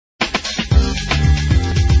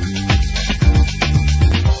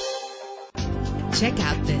Check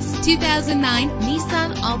out this 2009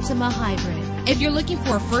 Nissan Altima Hybrid. If you're looking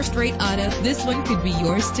for a first-rate auto, this one could be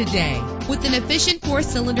yours today. With an efficient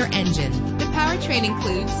 4-cylinder engine, the powertrain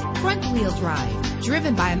includes front-wheel drive,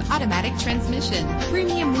 driven by an automatic transmission.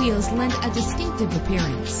 Premium wheels lend a distinctive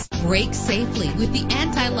appearance. Brake safely with the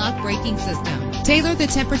anti-lock braking system. Tailor the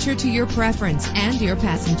temperature to your preference and your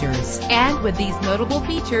passengers. And with these notable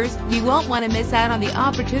features, you won't want to miss out on the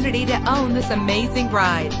opportunity to own this amazing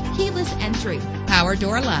ride. Keyless entry, power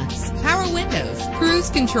door locks, power windows, cruise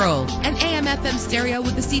control, an AM/FM stereo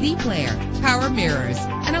with a CD player, power mirrors,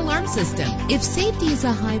 an alarm system. If safety is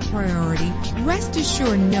a high priority, rest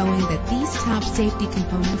assured knowing that these top safety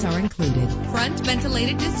components are included. Front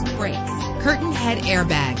ventilated disc brakes, curtain head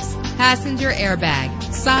airbags, passenger airbag,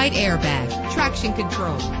 side airbag, traction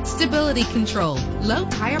control, stability control, low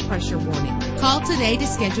tire pressure warning. Call today to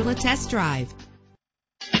schedule a test drive.